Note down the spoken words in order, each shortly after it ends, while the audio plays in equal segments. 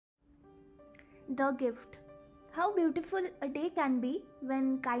The gift. How beautiful a day can be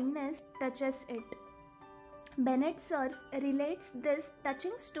when kindness touches it. Bennett Cerf relates this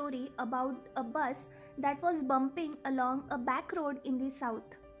touching story about a bus that was bumping along a back road in the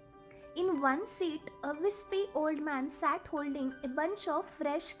south. In one seat, a wispy old man sat holding a bunch of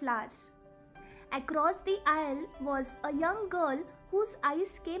fresh flowers. Across the aisle was a young girl whose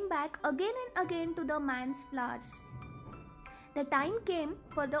eyes came back again and again to the man's flowers. The time came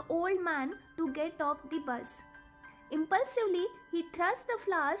for the old man to get off the bus. Impulsively, he thrust the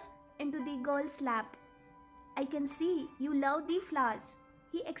flowers into the girl's lap. "I can see you love the flowers,"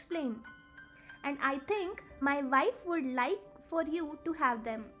 he explained, "and I think my wife would like for you to have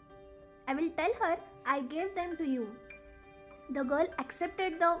them. I will tell her I gave them to you." The girl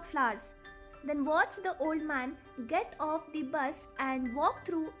accepted the flowers, then watched the old man get off the bus and walk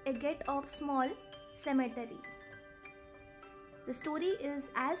through a gate of small cemetery. The story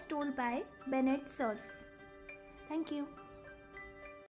is as told by Bennett Cerf. Thank you.